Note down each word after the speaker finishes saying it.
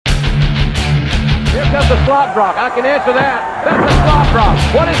does the slop drop? I can answer that. That's the slop drop.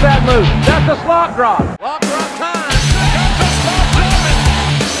 What is that move? That's the slop drop. Slop drop time. Got the slop drop.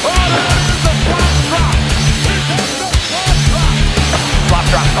 Oh, that is the slop drop. Here comes the slop drop. Slop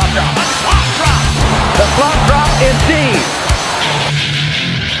drop, slop drop. A slop drop. The slop drop indeed.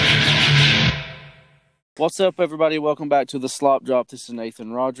 What's up, everybody? Welcome back to the Slop Drop. This is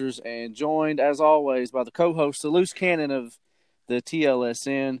Nathan Rogers, and joined, as always, by the co-host, the loose cannon of the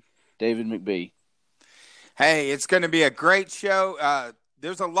TLSN, David McBee. Hey, it's going to be a great show.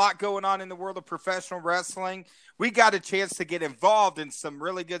 There's a lot going on in the world of professional wrestling. We got a chance to get involved in some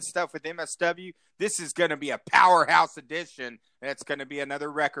really good stuff with MSW. This is going to be a powerhouse edition, and it's going to be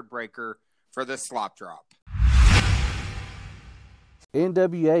another record breaker for the Slop Drop.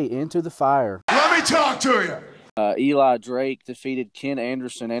 NWA Into the Fire. Let me talk to you. Eli Drake defeated Ken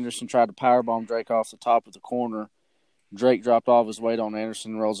Anderson. Anderson tried to powerbomb Drake off the top of the corner. Drake dropped all of his weight on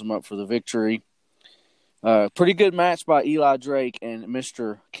Anderson and rolls him up for the victory. Pretty good match by Eli Drake and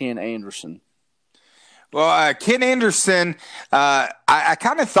Mr. Ken Anderson. Well, Ken Anderson, I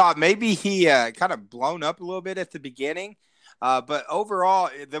kind of thought maybe he kind of blown up a little bit at the beginning. But overall,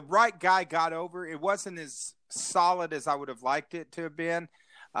 the right guy got over. It wasn't as solid as I would have liked it to have been.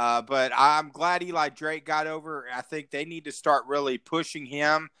 But I'm glad Eli Drake got over. I think they need to start really pushing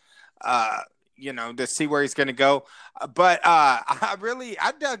him, to see where he's going to go. But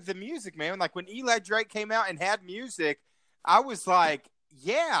I dug the music, man. Like when Eli Drake came out and had music, I was like,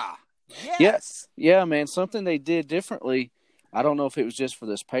 yes. Yeah, man. Something they did differently. I don't know if it was just for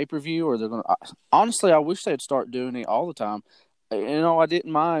this pay-per-view or they're going to – honestly, I wish they'd start doing it all the time. I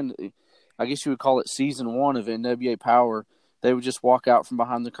didn't mind – I guess you would call it season 1 of NWA Power. They would just walk out from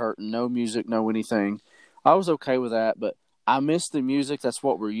behind the curtain, no music, no anything. I was okay with that, but I miss the music. That's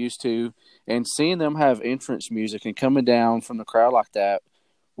what we're used to. And seeing them have entrance music and coming down from the crowd like that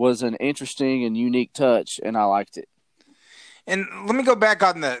was an interesting and unique touch, and I liked it. And let me go back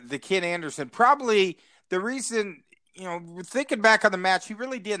on the Ken Anderson. Probably the reason – thinking back on the match, he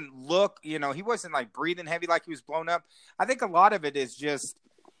really didn't look, he wasn't like breathing heavy like he was blown up. I think a lot of it is just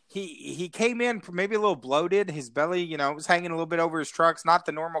he came in maybe a little bloated. His belly, was hanging a little bit over his trunks. Not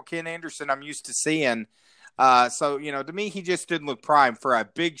the normal Ken Anderson I'm used to seeing. So, to me, he just didn't look prime for a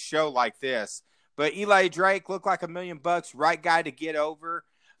big show like this. But Eli Drake looked like $1 million, right guy to get over.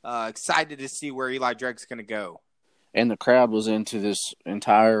 Excited to see where Eli Drake's going to go. And the crowd was into this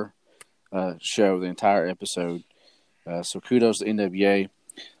entire show, the entire episode. So kudos to NWA.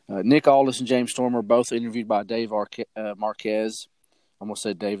 Nick Aldis and James Stormer both interviewed by Dave Marquez. I almost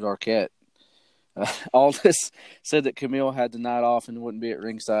said David Arquette. Aldis said that Camille had the night off and wouldn't be at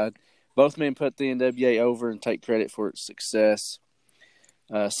ringside. Both men put the NWA over and take credit for its success.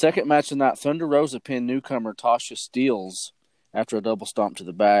 Second match of the night, Thunder Rosa pinned newcomer Tasha Steelz after a double stomp to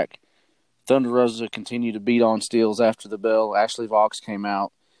the back. Thunder Rosa continued to beat on Steelz after the bell. Ashley Vox came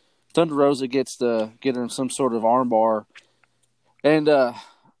out. Thunder Rosa get her some sort of armbar, and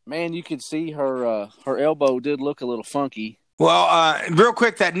man, you could see her elbow did look a little funky. Well, real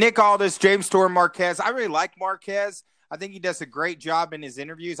quick, that Nick Aldis, James Storm, Marquez. I really like Marquez. I think he does a great job in his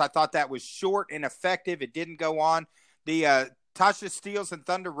interviews. I thought that was short and effective. It didn't go on. The Tasha Steelz and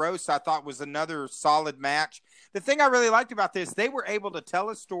Thunder Rosa I thought was another solid match. The thing I really liked about this, they were able to tell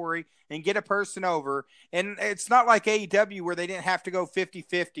a story and get a person over. And it's not like AEW where they didn't have to go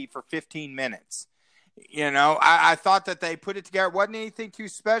 50-50 for 15 minutes. I thought that they put it together. It wasn't anything too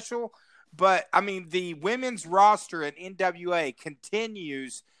special. But, the women's roster at NWA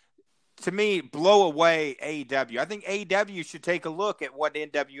continues, to me, blow away AEW. I think AEW should take a look at what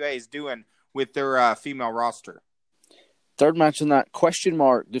NWA is doing with their female roster. Third match of the night, Question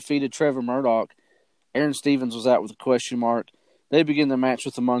Mark defeated Trevor Murdoch. Aaron Stevens was out with a question mark. They begin the match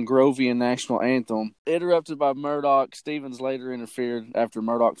with the Mongrovian national anthem. Interrupted by Murdoch, Stevens later interfered after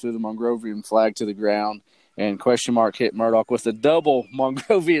Murdoch threw the Mongrovian flag to the ground. And Question Mark hit Murdoch with a double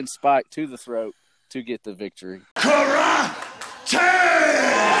Mongrovian spike to the throat to get the victory. Karate!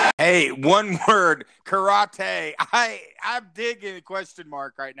 Hey, one word, karate. I'm digging Question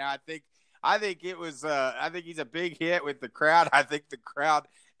Mark right now. I think it was. I think he's a big hit with the crowd. I think the crowd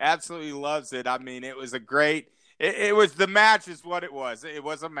absolutely loves it. It was a great. It was the match is what it was. It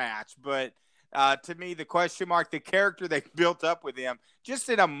was a match, but to me, the Question Mark, the character they built up with him just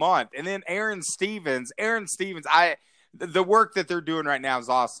in a month, and then Aaron Stevens. The work that they're doing right now is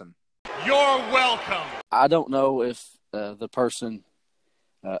awesome. You're welcome. I don't know if the person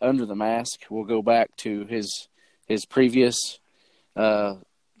under the mask will go back to his previous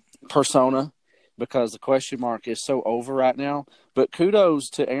persona because the Question Mark is so over right now. But kudos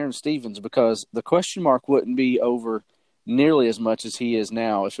to Aaron Stevens because the Question Mark wouldn't be over nearly as much as he is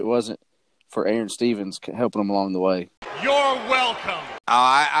now if it wasn't for Aaron Stevens helping him along the way. You're welcome.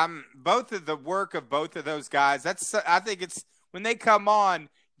 I'm both of the work of both of those guys. I think it's when they come on,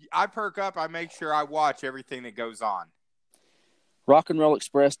 I perk up. I make sure I watch everything that goes on. Rock and Roll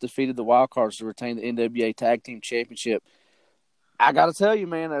Express defeated the Wildcards to retain the NWA Tag Team Championship. I got to tell you,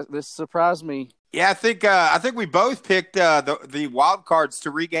 man, this surprised me. Yeah, I think we both picked the Wildcards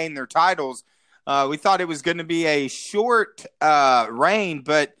to regain their titles. We thought it was going to be a short reign,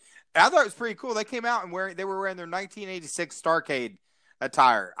 but I thought it was pretty cool. They came out and they were wearing their 1986 Starrcade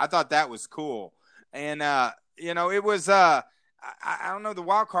attire. I thought that was cool, and it was I don't know, the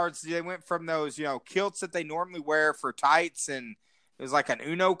Wildcards. They went from those kilts that they normally wear for tights, and it was like an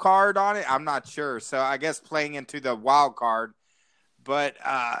Uno card on it. I'm not sure, so I guess playing into the wild card. But,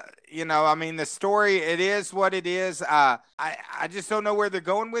 the story, it is what it is. I just don't know where they're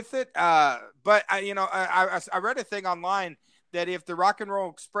going with it. But I read a thing online that if the Rock and Roll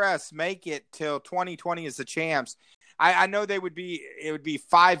Express make it till 2020 as the champs, I know it would be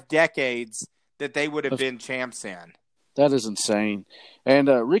 5 decades that they would have been champs in. That is insane. And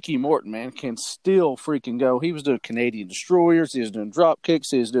Ricky Morton, man, can still freaking go. He was doing Canadian Destroyers. He was doing drop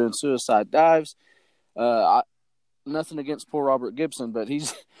kicks. He was doing suicide dives. Nothing against poor Robert Gibson, but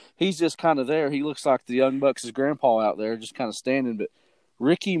he's just kind of there. He looks like the Young Bucks' grandpa out there, just kind of standing. But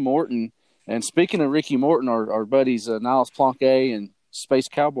Ricky Morton, and speaking of Ricky Morton, our buddies Niles Planquet and Space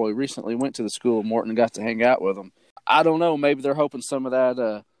Cowboy recently went to the school of Morton and got to hang out with him. I don't know. Maybe they're hoping some of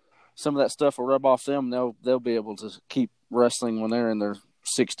that stuff will rub off them. They'll be able to keep wrestling when they're in their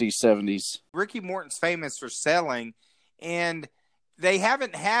 60s, 70s. Ricky Morton's famous for selling, and he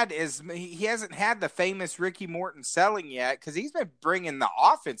hasn't had the famous Ricky Morton selling yet, because he's been bringing the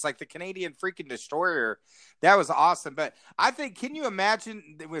offense, like the Canadian freaking Destroyer. That was awesome. But I think, can you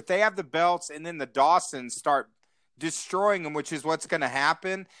imagine if they have the belts and then the Dawsons start destroying them, which is what's going to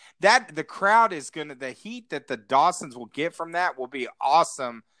happen? That the crowd is the heat that the Dawsons will get from that will be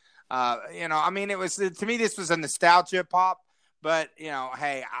awesome. It was, to me, this was a nostalgia pop. But,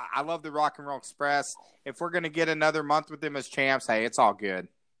 hey, I love the Rock and Roll Express. If we're going to get another month with them as champs, hey, it's all good.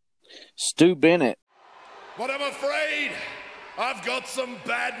 Stu Bennett. But I'm afraid I've got some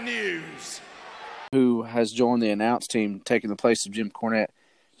bad news. Who has joined the announce team, taking the place of Jim Cornette.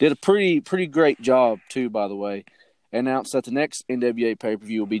 Did a pretty great job, too, by the way. Announced that the next NWA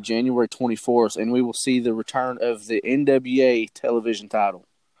pay-per-view will be January 24th, and we will see the return of the NWA television title.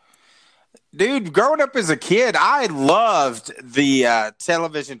 Dude, growing up as a kid, I loved the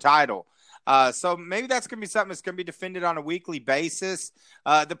television title. So maybe that's going to be something that's going to be defended on a weekly basis.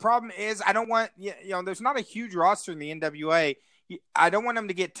 The problem is I don't want, there's not a huge roster in the NWA. I don't want them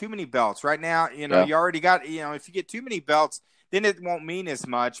to get too many belts. Right now, You already got, if you get too many belts, then it won't mean as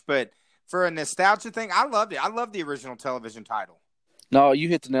much. But for a nostalgia thing, I loved it. I love the original television title. No, you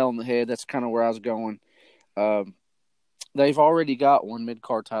hit the nail on the head. That's kind of where I was going. They've already got one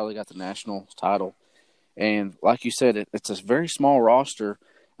mid-card title. They got the national title. And like you said, it's a very small roster.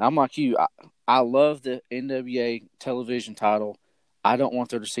 I'm like you. I love the NWA television title. I don't want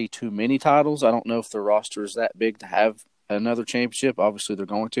there to see too many titles. I don't know if the roster is that big to have another championship. Obviously, they're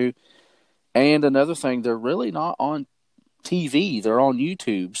going to. And another thing, they're really not on TV. They're on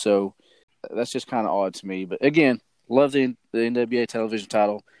YouTube. So that's just kind of odd to me. But, again, love the NWA television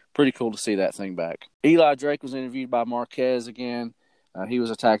title. Pretty cool to see that thing back. Eli Drake was interviewed by Marquez again. He was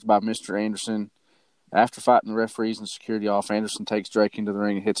attacked by Mr. Anderson. After fighting the referees and security off, Anderson takes Drake into the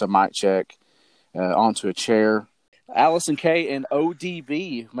ring and hits a mic check onto a chair. Allison Kay and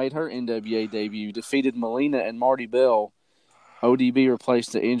ODB made her NWA debut, defeated Melina and Marty Bell. ODB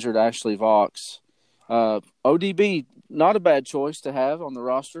replaced the injured Ashley Vox. ODB, not a bad choice to have on the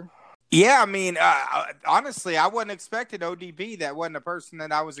roster. Yeah, honestly, I wasn't expecting ODB. That wasn't a person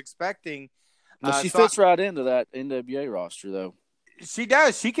that I was expecting. She fits right into that NWA roster, though. She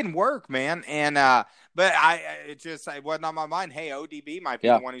does. She can work, man. And but it wasn't on my mind. Hey, ODB might be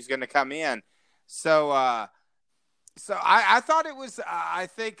the one who's going to come in. So I thought it was. I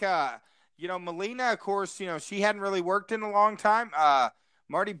think Melina, of course, she hadn't really worked in a long time.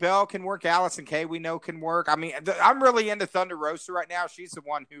 Marty Bell can work. Allison Kay, we know, can work. I'm really into Thunder Rosa right now. She's the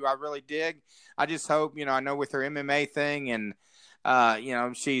one who I really dig. I just hope, I know with her MMA thing and,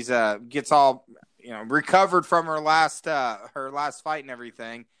 she's gets all, recovered from her last fight and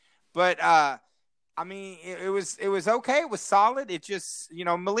everything. But, it was okay. It was solid. It just,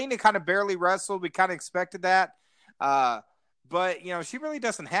 Melina kind of barely wrestled. We kind of expected that. But, she really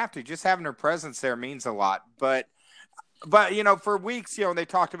doesn't have to. Just having her presence there means a lot. But for weeks, they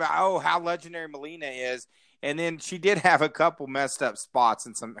talked about, how legendary Melina is. And then she did have a couple messed up spots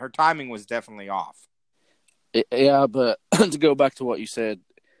and her timing was definitely off. Yeah, but to go back to what you said,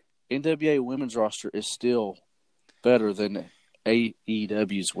 NWA women's roster is still better than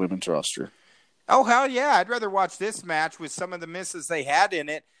AEW's women's roster. Oh, hell yeah. I'd rather watch this match with some of the misses they had in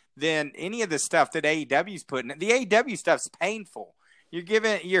it than any of the stuff that AEW's putting in. The AEW stuff's painful.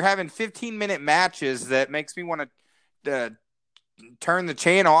 You're having 15-minute matches that makes me want to turn the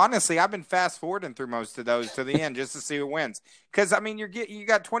channel. Honestly, I've been fast-forwarding through most of those to the end just to see who wins. Because, I mean, you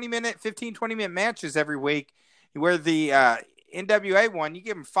got 20-minute matches every week where the NWA one, you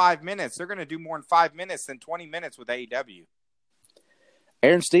give them 5 minutes. They're going to do more in 5 minutes than 20 minutes with AEW.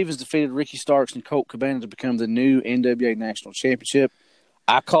 Aaron Stevens defeated Ricky Starks and Colt Cabana to become the new NWA National Championship.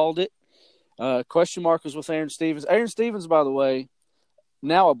 I called it. Question mark was with Aaron Stevens. Aaron Stevens, by the way,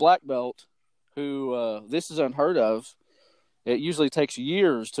 now a black belt, who this is unheard of. It usually takes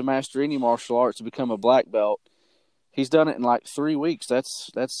years to master any martial art to become a black belt. He's done it in like 3 weeks. That's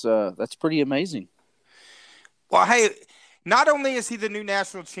pretty amazing. Well, hey, not only is he the new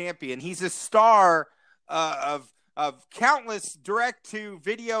national champion, he's a star of countless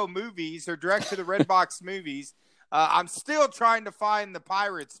direct-to-video movies or direct-to-the-Redbox movies. I'm still trying to find the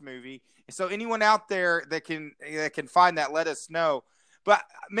Pirates movie. So anyone out there that can find that, let us know. But,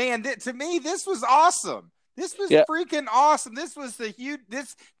 man, to me, this was awesome. This was freaking awesome. This was the huge.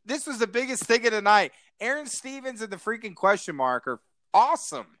 This was the biggest thing of the night. Aaron Stevens and the freaking question mark are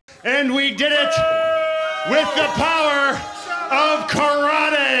awesome. And we did it with the power of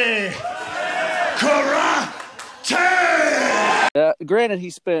karate. Karate! Granted, he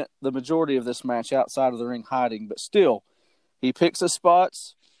spent the majority of this match outside of the ring hiding, but still, he picks his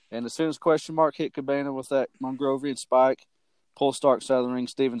spots, and as soon as question mark hit Cabana with that Mongrovian spike, pull Starks out of the ring,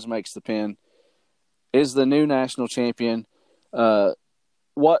 Stevens makes the pin, is the new national champion.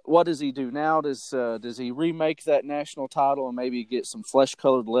 What does he do now? Does he remake that national title and maybe get some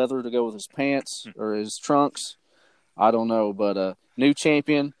flesh-colored leather to go with his pants or his trunks? I don't know, but new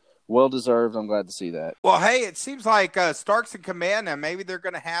champion. Well-deserved. I'm glad to see that. Well, hey, it seems like Starks and Cabana, maybe they're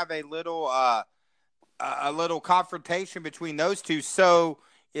going to have a little confrontation between those two. So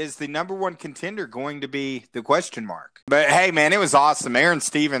is the number one contender going to be the question mark? But, hey, man, it was awesome. Aaron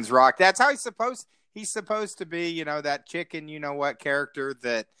Stevens rocked. That's how he's supposed to be, you know, that chicken, you know what, character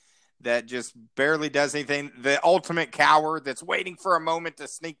that just barely does anything. The ultimate coward that's waiting for a moment to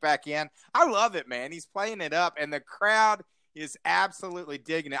sneak back in. I love it, man. He's playing it up, and the crowd is absolutely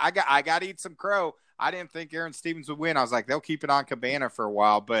digging it. I got to eat some crow. I didn't think Aaron Stevens would win. I was like, they'll keep it on Cabana for a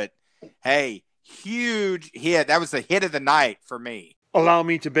while. But, hey, huge hit. That was the hit of the night for me. Allow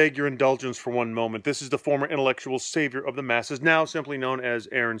me to beg your indulgence for one moment. This is the former intellectual savior of the masses, now simply known as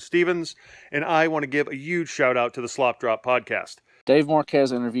Aaron Stevens, and I want to give a huge shout-out to the Slop Drop podcast. Dave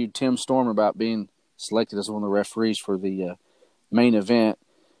Marquez interviewed Tim Storm about being selected as one of the referees for the main event,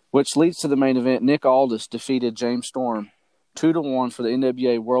 which leads to the main event. Nick Aldis defeated James Storm 2-1 for the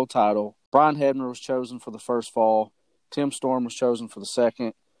NWA World Title. Brian Hebner was chosen for the first fall. Tim Storm was chosen for the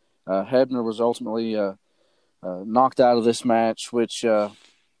second. Hebner was ultimately knocked out of this match, which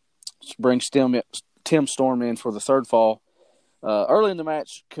brings Tim Storm in for the third fall. Early in the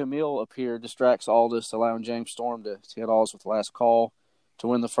match, Camille appeared, distracts Aldis, allowing James Storm to hit Aldis with the last call to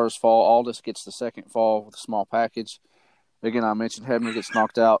win the first fall. Aldis gets the second fall with a small package. Again, I mentioned Hebner gets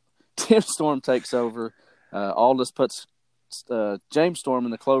knocked out. Tim Storm takes over. Aldis puts James Storm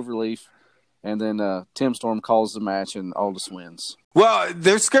in the cloverleaf, and then Tim Storm calls the match, and Aldis wins. Well,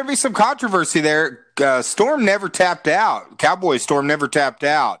 there's going to be some controversy there. Storm never tapped out. Cowboy Storm never tapped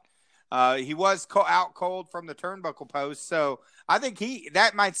out. He was out cold from the turnbuckle post, so I think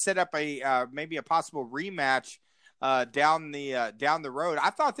that might set up maybe a possible rematch down the road. I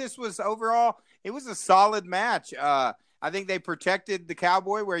thought this was overall it was a solid match. I think they protected the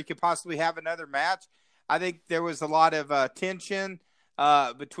Cowboy where he could possibly have another match. I think there was a lot of tension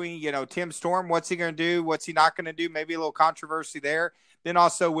between, Tim Storm. What's he going to do? What's he not going to do? Maybe a little controversy there. Then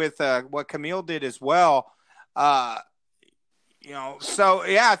also with what Camille did as well. So,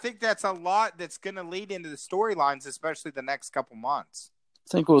 yeah, I think that's a lot that's going to lead into the storylines, especially the next couple months.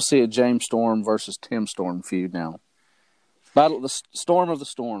 I think we'll see a James Storm versus Tim Storm feud now. Battle the Storm of the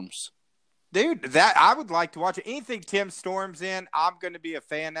Storms. Dude, that I would like to watch it. Anything Tim Storm's in, I'm going to be a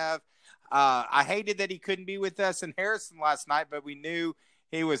fan of. I hated that he couldn't be with us in Harrison last night, but we knew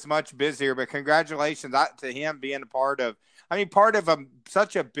he was much busier. But congratulations to him being part of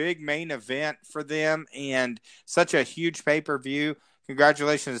such a big main event for them and such a huge pay-per-view.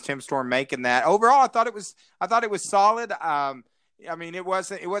 Congratulations to Tim Storm making that. Overall, I thought it was solid. It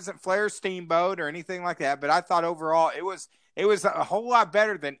wasn't Flair Steamboat or anything like that, but I thought overall it was a whole lot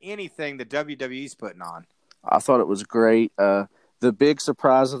better than anything the WWE's putting on. I thought it was great. The big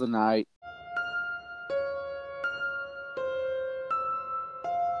surprise of the night.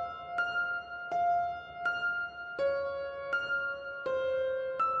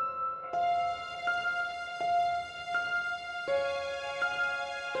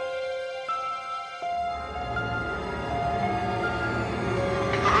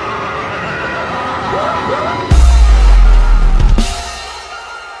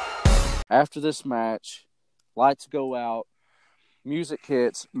 after this match, lights go out, music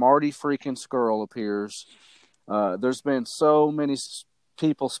hits, Marty freaking Scurll appears. There's been so many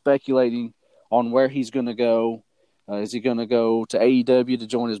people speculating on where he's going to go. Is he going to go to AEW to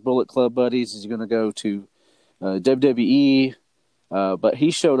join his Bullet Club buddies? Is he going to go to WWE? But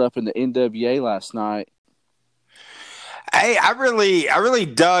he showed up in the NWA last night. Hey, I really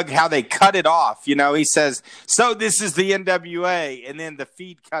dug how they cut it off. You know, he says, "So this is the NWA," and then the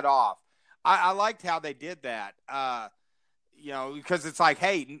feed cut off. I liked how they did that. You know, because it's like,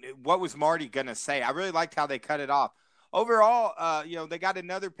 hey, what was Marty gonna say? I really liked how they cut it off. Overall, you know, they got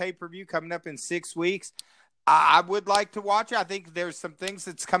another pay-per-view coming up in 6 weeks. I would like to watch it. I think there's some things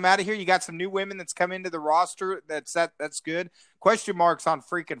that's come out of here. You got some new women that's come into the roster. That's good. Question marks on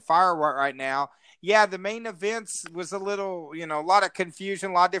freaking fire right now. Yeah, the main events was a little, you know, a lot of confusion,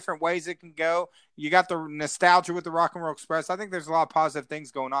 a lot of different ways it can go. You got the nostalgia with the Rock and Roll Express. I think there's a lot of positive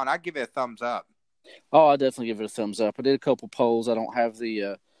things going on. I'd give it a thumbs up. Oh, I definitely give it a thumbs up. I did a couple polls. I don't have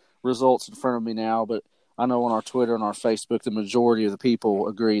the results in front of me now, but I know on our Twitter and our Facebook, the majority of the people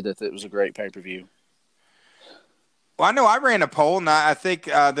agreed that it was a great pay-per-view. Well, I know I ran a poll, and I think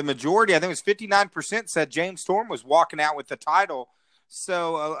the majority, I think it was 59%, said James Storm was walking out with the title.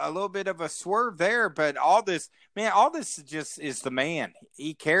 So a little bit of a swerve there, but all this just is the man.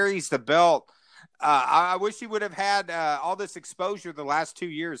 He carries the belt. I wish he would have had all this exposure the last 2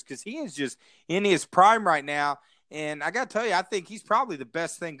 years, because he is just in his prime right now. And I got to tell you, I think he's probably the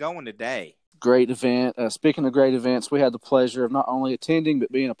best thing going today. Great event. Speaking of great events, we had the pleasure of not only attending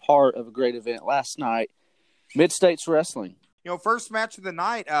but being a part of a great event last night. Mid-States Wrestling. You know, first match of the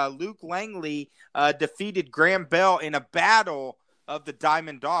night, Luke Langley defeated Graham Bell in a battle of the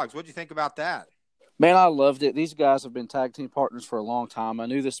Diamond Dogs. What do you think about that? Man, I loved it. These guys have been tag team partners for a long time. I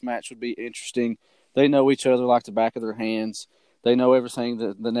knew this match would be interesting. They know each other like the back of their hands. They know everything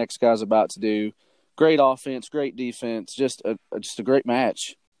that the next guy's about to do. Great offense, great defense, just a great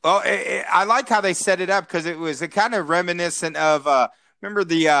match. Well, I like how they set it up, because it was a kind of reminiscent of remember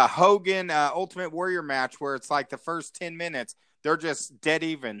the Hogan Ultimate Warrior match, where it's like the first 10 minutes, they're just dead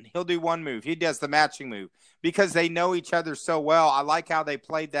even. He'll do one move. He does the matching move, because they know each other so well. I like how they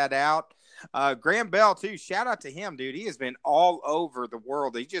played that out. Graham Bell, too. Shout out to him, dude. He has been all over the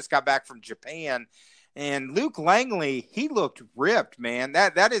world. He just got back from Japan. And Luke Langley, he looked ripped, man.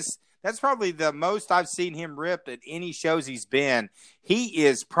 That's probably the most I've seen him ripped at any shows he's been. He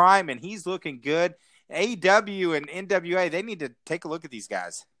is prime, and he's looking good. AEW and NWA, they need to take a look at these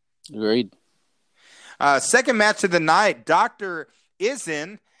guys. Agreed. Second match of the night, Dr.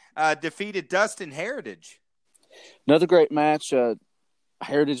 Izin defeated Dustin Heritage. Another great match.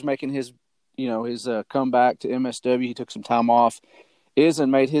 Heritage making his comeback to MSW. He took some time off. Izin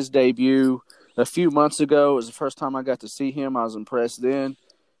made his debut a few months ago. It was the first time I got to see him. I was impressed then.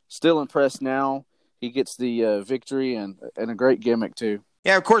 Still impressed now. He gets the victory and a great gimmick too.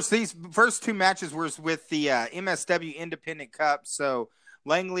 Yeah, of course, these first two matches were with the MSW Independent Cup. So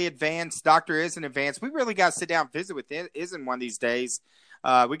Langley advanced, Dr. Izin advanced. We really got to sit down and visit with Izin one of these days.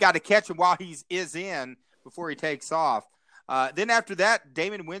 We got to catch him while he's in before he takes off. Then after that,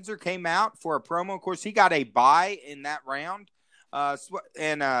 Damon Windsor came out for a promo. Of course, he got a bye in that round.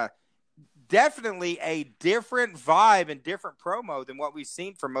 Definitely a different vibe and different promo than what we've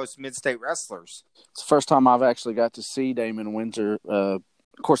seen from most mid-state wrestlers. It's the first time I've actually got to see Damon Windsor.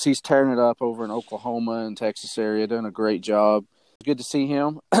 Of course, he's tearing it up over in Oklahoma and Texas area, doing a great job. Good to see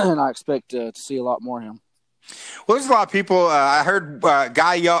him, and I expect to see a lot more of him. Well, there's a lot of people. I heard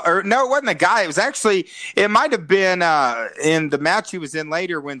Guy yell, or no, it wasn't a guy. It might have been in the match he was in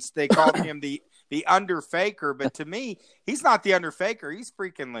later when they called him the Underfaker. But to me, he's not the Underfaker. He's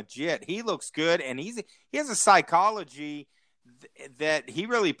freaking legit. He looks good, and he has a psychology that he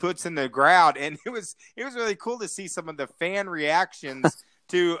really puts in the ground. And it was really cool to see some of the fan reactions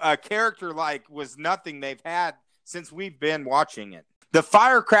to a character like was nothing they've had since we've been watching it. The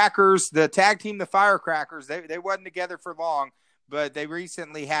Firecrackers, the tag team, the Firecrackers, they wasn't together for long, but they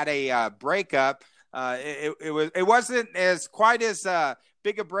recently had a breakup. It wasn't as quite as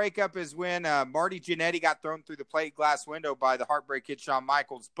big a breakup as when Marty Jannetty got thrown through the plate glass window by the Heartbreak Kid Shawn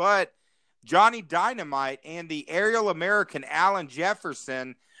Michaels, but Johnny Dynamite and the Aerial American Alan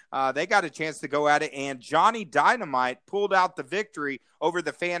Jefferson, they got a chance to go at it, and Johnny Dynamite pulled out the victory over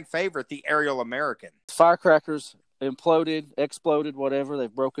the fan favorite, the Aerial American. Firecrackers exploded, whatever.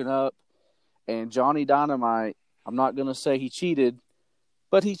 They've broken up. And Johnny Dynamite, I'm not going to say he cheated,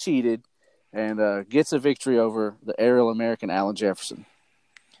 but he cheated and gets a victory over the Aerial American Alan Jefferson.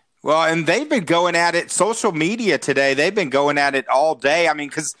 Well, and they've been going at it. Social media today, they've been going at it all day. I mean,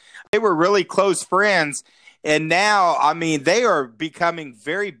 because they were really close friends. And now, I mean, they are becoming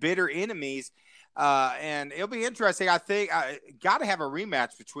very bitter enemies. And it'll be interesting. I think I got to have a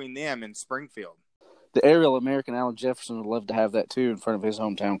rematch between them in Springfield. The aerial American Alan Jefferson would love to have that too in front of his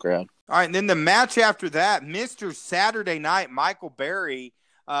hometown crowd. All right, and then the match after that, Mr. Saturday Night, Michael Berry,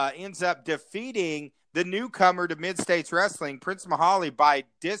 ends up defeating the newcomer to Mid-States Wrestling, Prince Mahali, by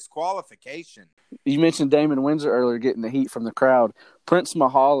disqualification. You mentioned Damon Windsor earlier getting the heat from the crowd. Prince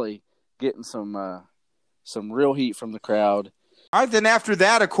Mahali getting some real heat from the crowd. All right, then after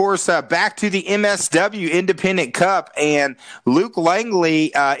that, of course, back to the MSW Independent Cup, and Luke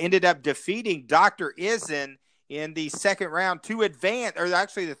Langley ended up defeating Dr. Izin in the second round to advance, or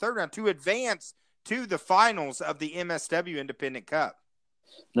actually the third round, to advance to the finals of the MSW Independent Cup.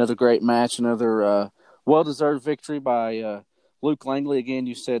 Another great match, another well-deserved victory by Luke Langley. Again,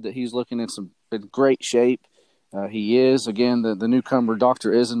 you said that he's looking in great shape. He is. Again, the newcomer,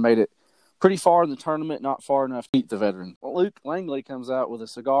 Dr. Izin, made it pretty far in the tournament, not far enough to beat the veteran. Well, Luke Langley comes out with a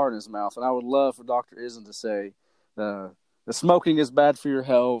cigar in his mouth, and I would love for Dr. Izin to say the smoking is bad for your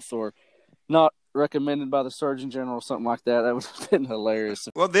health or not recommended by the Surgeon General or something like that. That would have been hilarious.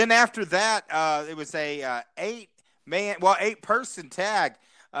 Well, then after that, it was a 8-person tag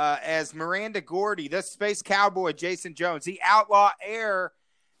as Miranda Gordy, the Space Cowboy, Jason Jones, the Outlaw Air,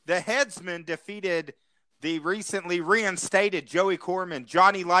 the Headsman defeated the recently reinstated Joey Corman,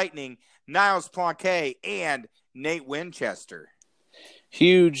 Johnny Lightning, Niles Planquet, and Nate Winchester.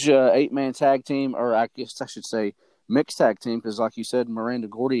 Huge 8-man tag team, or I guess I should say mixed tag team, because like you said, Miranda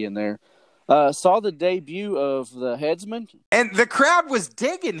Gordy in there. Saw the debut of the Headsman. And the crowd was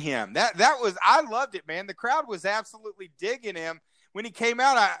digging him. I loved it, man. The crowd was absolutely digging him. When he came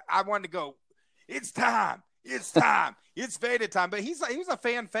out, I wanted to go, it's time. It's time. It's Veda time. But he was a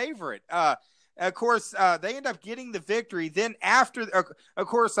fan favorite. Of course, they end up getting the victory. Then after, of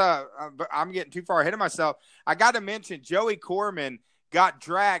course, I'm getting too far ahead of myself. I got to mention Joey Corman got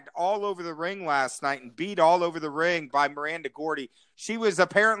dragged all over the ring last night and beat all over the ring by Miranda Gordy. She was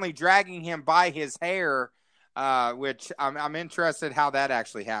apparently dragging him by his hair, which I'm interested how that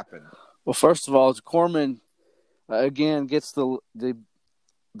actually happened. Well, first of all, Corman again gets the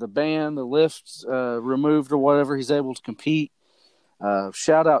ban, the lifts removed or whatever. He's able to compete.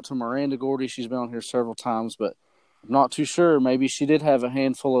 Shout out to Miranda Gordy. She's been on here several times, but I'm not too sure. Maybe she did have a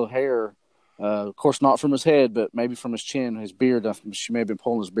handful of hair. Of course, not from his head, but maybe from his chin, his beard. She may have been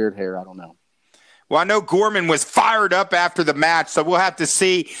pulling his beard hair. I don't know. Well, I know Gorman was fired up after the match, so we'll have to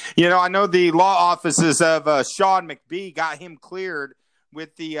see. I know the law offices of Sean McBee got him cleared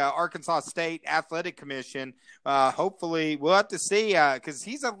with the Arkansas State Athletic Commission. Hopefully, we'll have to see because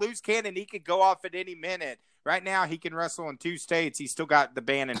he's a loose cannon. He could go off at any minute. Right now, he can wrestle in 2 states. He's still got the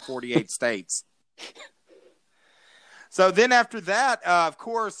ban in 48 states. So then after that, of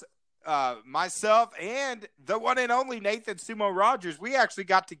course, myself and the one and only Nathan Sumo Rogers, we actually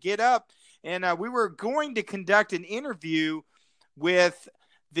got to get up, and we were going to conduct an interview with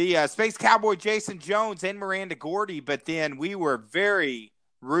the Space Cowboy Jason Jones and Miranda Gordy, but then we were very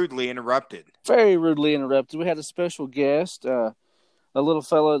rudely interrupted. Very rudely interrupted. We had a special guest, a little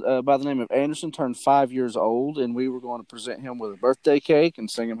fella by the name of Anderson, turned 5 years old, and we were going to present him with a birthday cake and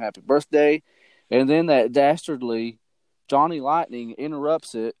sing him happy birthday. And then that dastardly Johnny Lightning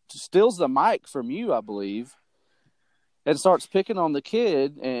interrupts it, steals the mic from you, I believe, and starts picking on the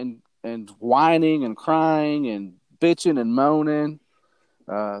kid and whining and crying and bitching and moaning.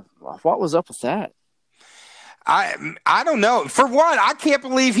 What was up with that? I don't know. For one, I can't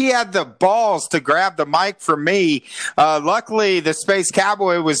believe he had the balls to grab the mic from me. Luckily, the Space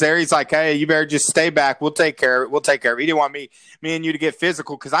Cowboy was there. He's like, hey, you better just stay back. We'll take care of it. We'll take care of it. He didn't want me and you to get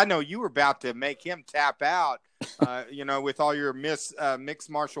physical because I know you were about to make him tap out, with all your mixed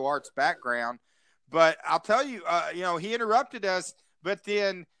martial arts background. But I'll tell you, he interrupted us, but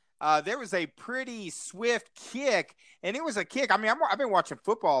then there was a pretty swift kick. And it was a kick. I mean, I've been watching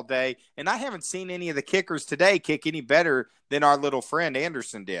football all day, and I haven't seen any of the kickers today kick any better than our little friend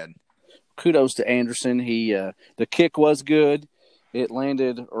Anderson did. Kudos to Anderson. The kick was good. It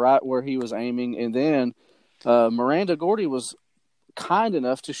landed right where he was aiming. And then Miranda Gordy was kind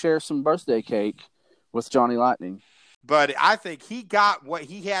enough to share some birthday cake with Johnny Lightning. But I think he got what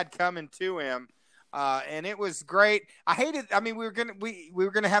he had coming to him. And it was great. I hated. I mean, we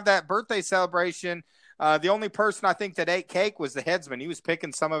were gonna have that birthday celebration. The only person I think that ate cake was the Headsman. He was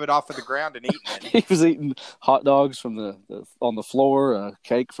picking some of it off of the ground and eating it. He was eating hot dogs from on the floor,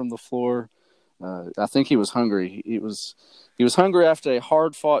 cake from the floor. I think he was hungry. He was hungry after a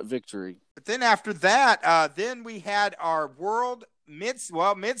hard-fought victory. But then after that, then we had our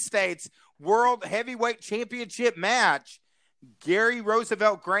Mid-States World Heavyweight Championship match. Gary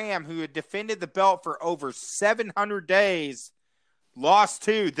Roosevelt Graham, who had defended the belt for over 700 days, lost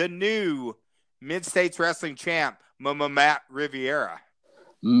to the new Mid-States Wrestling champ, Matt Riviera.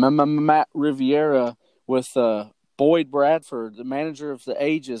 Matt Riviera with Boyd Bradford, the manager of the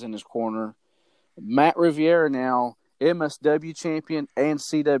Ages, in his corner. Matt Riviera now MSW champion and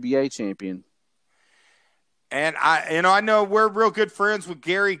CWA champion. And I know we're real good friends with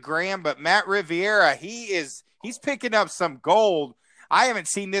Gary Graham, but Matt Riviera, he's picking up some gold. I haven't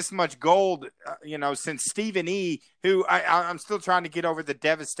seen this much gold, since Stephen E., who I'm still trying to get over the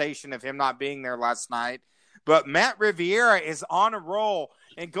devastation of him not being there last night. But Matt Riviera is on a roll,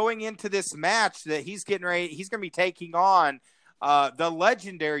 and going into this match that he's getting ready, he's going to be taking on the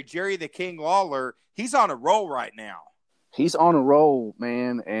legendary Jerry the King Lawler. He's on a roll right now. He's on a roll,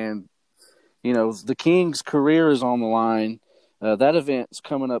 man, and the King's career is on the line. That event's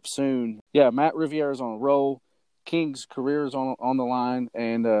coming up soon. Yeah, Matt Riviera's on a roll. King's career is on the line.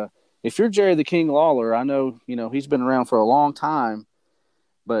 And if you're Jerry the King Lawler, I know, he's been around for a long time,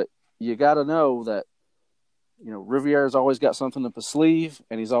 but you got to know that, Riviera's always got something up his sleeve,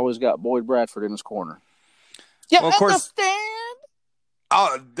 and he's always got Boyd Bradford in his corner. Yeah, well, of course.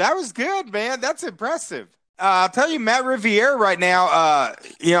 Oh, that was good, man. That's impressive. I'll tell you, Matt Riviera right now,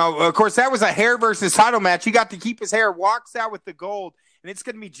 of course, that was a hair versus title match. He got to keep his hair, walks out with the gold, and it's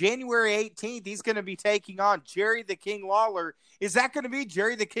going to be January 18th. He's going to be taking on Jerry the King Lawler. Is that going to be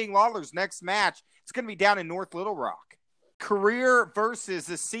Jerry the King Lawler's next match? It's going to be down in North Little Rock. Career versus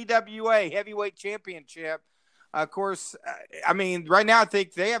the CWA Heavyweight Championship. Of course, right now I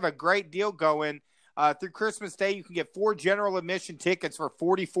think they have a great deal going. Through Christmas Day, you can get 4 general admission tickets for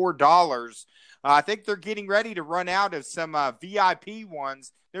 $44. I think they're getting ready to run out of some VIP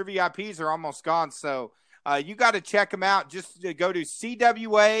ones. Their VIPs are almost gone, so you got to check them out. Just go to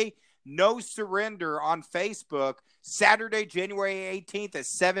CWA No Surrender on Facebook, Saturday, January 18th at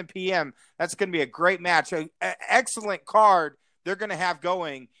 7 p.m. That's going to be a great match. An excellent card they're going to have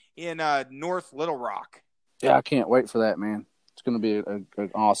going in North Little Rock. Yeah, I can't wait for that, man. It's going to be an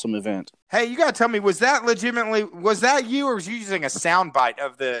awesome event. Hey, you got to tell me, was that you, or was you using a soundbite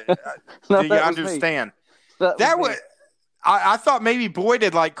of the, No, do you understand? That was I thought maybe Boyd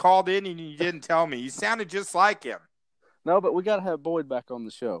had called in and you didn't tell me. You sounded just like him. No, but we got to have Boyd back on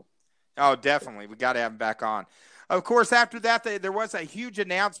the show. Oh, definitely. We got to have him back on. Of course, after that, there was a huge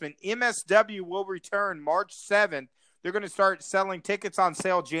announcement. MSW will return March 7th. They're going to start selling tickets on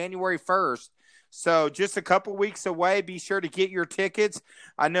sale January 1st. So just a couple weeks away. Be sure to get your tickets.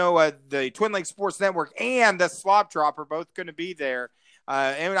 I know the Twin Lakes Sports Network and the Slop Drop are both going to be there.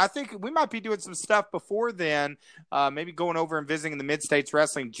 And I think we might be doing some stuff before then, maybe going over and visiting the Mid-States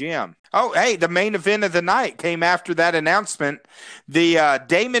Wrestling Gym. Oh, hey, the main event of the night came after that announcement. The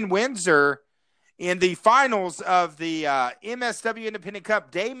Damon Windsor in the finals of the MSW Independent Cup,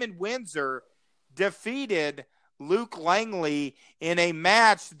 Damon Windsor defeated Luke Langley in a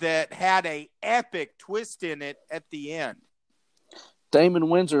match that had an epic twist in it at the end. Damon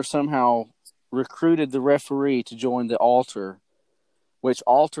Windsor somehow recruited the referee to join the Altar, which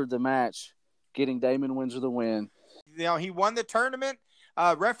altered the match, getting Damon Windsor the win. He won the tournament.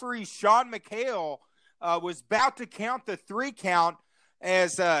 Referee Sean McHale was about to count the 3 count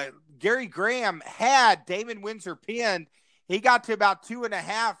as Gary Graham had Damon Windsor pinned. He got to about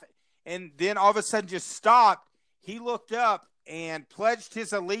 2.5 and then all of a sudden just stopped. He looked up and pledged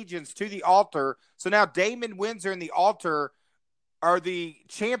his allegiance to the Altar. So now Damon Windsor and the Altar are the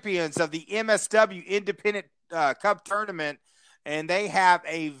champions of the MSW Independent Cup tournament, and they have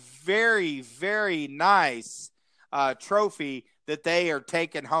a very, very nice trophy that they are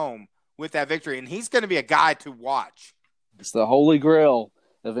taking home with that victory. And he's going to be a guy to watch. It's the holy grail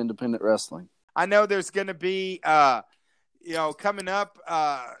of independent wrestling. I know there's going to be coming up,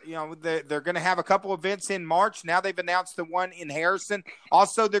 they're going to have a couple events in March. Now they've announced the one in Harrison.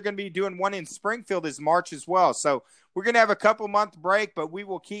 Also, they're going to be doing one in Springfield this March as well. So we're going to have a couple-month break, but we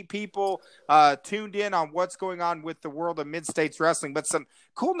will keep people tuned in on what's going on with the world of Mid-States Wrestling. But some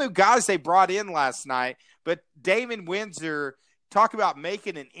cool new guys they brought in last night. But Damon Windsor, talk about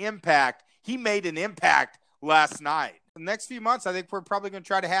making an impact. He made an impact last night. The next few months, I think we're probably going to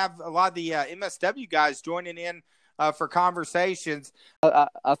try to have a lot of the MSW guys joining in for conversations.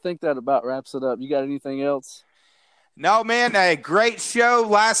 I think that about wraps it up. You got anything else? No, man, a great show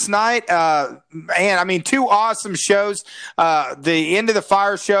last night. 2 awesome shows. The End of the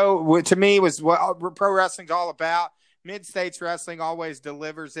Fire show, to me, was what pro wrestling's all about. Mid-States Wrestling always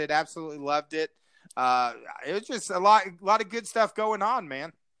delivers it. Absolutely loved it. It was just a lot of good stuff going on,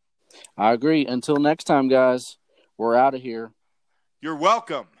 man. I agree. Until next time, guys, we're out of here. You're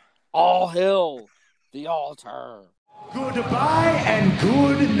welcome. All hail the Altar. Goodbye and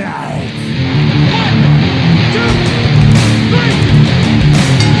good night. 1, 2, 3.